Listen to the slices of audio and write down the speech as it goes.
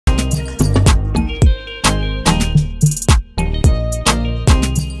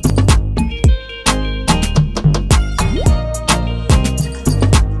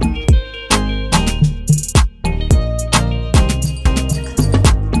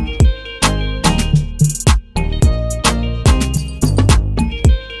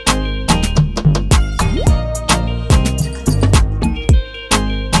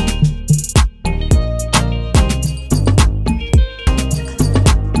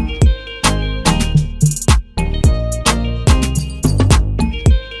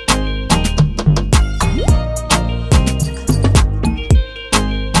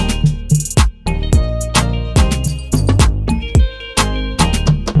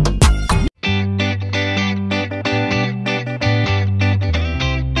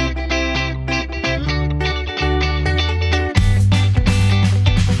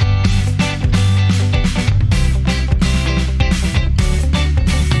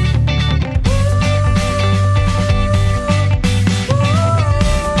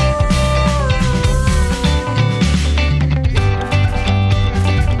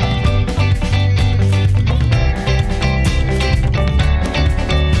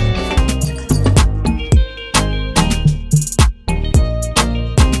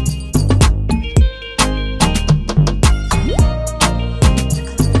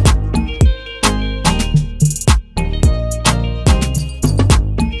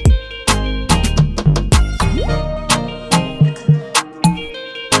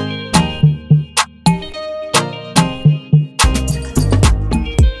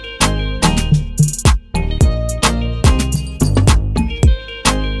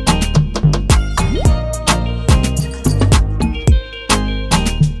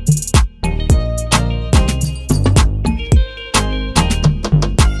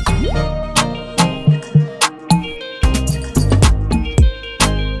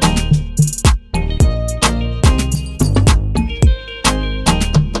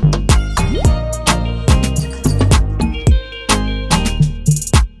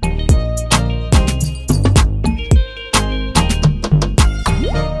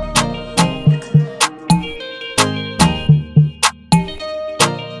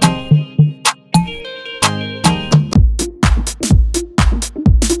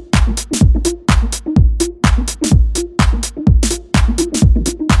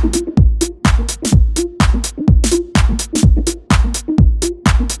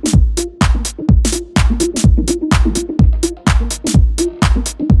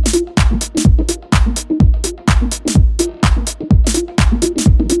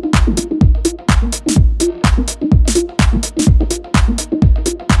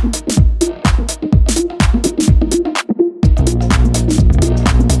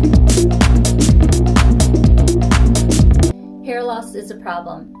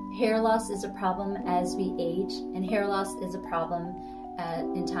Hair loss is a problem as we age, and hair loss is a problem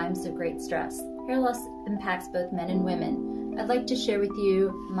in times of great stress. Hair loss impacts both men and women. I'd like to share with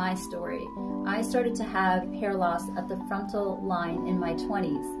you my story. I started to have hair loss at the frontal line in my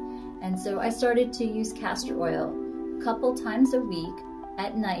 20s, and so I started to use castor oil a couple times a week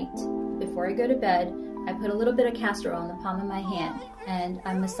at night. Before I go to bed, I put a little bit of castor oil in the palm of my hand and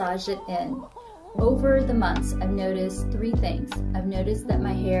I massage it in. Over the months, I've noticed three things. I've noticed that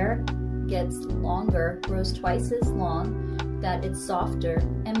my hair gets longer, grows twice as long, that it's softer,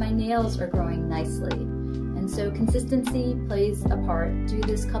 and my nails are growing nicely. And so consistency plays a part. Do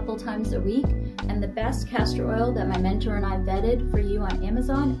this a couple times a week, and the best castor oil that my mentor and I vetted for you on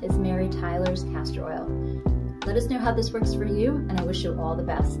Amazon is Mary Tyler's castor oil. Let us know how this works for you, and I wish you all the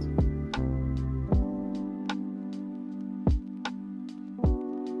best.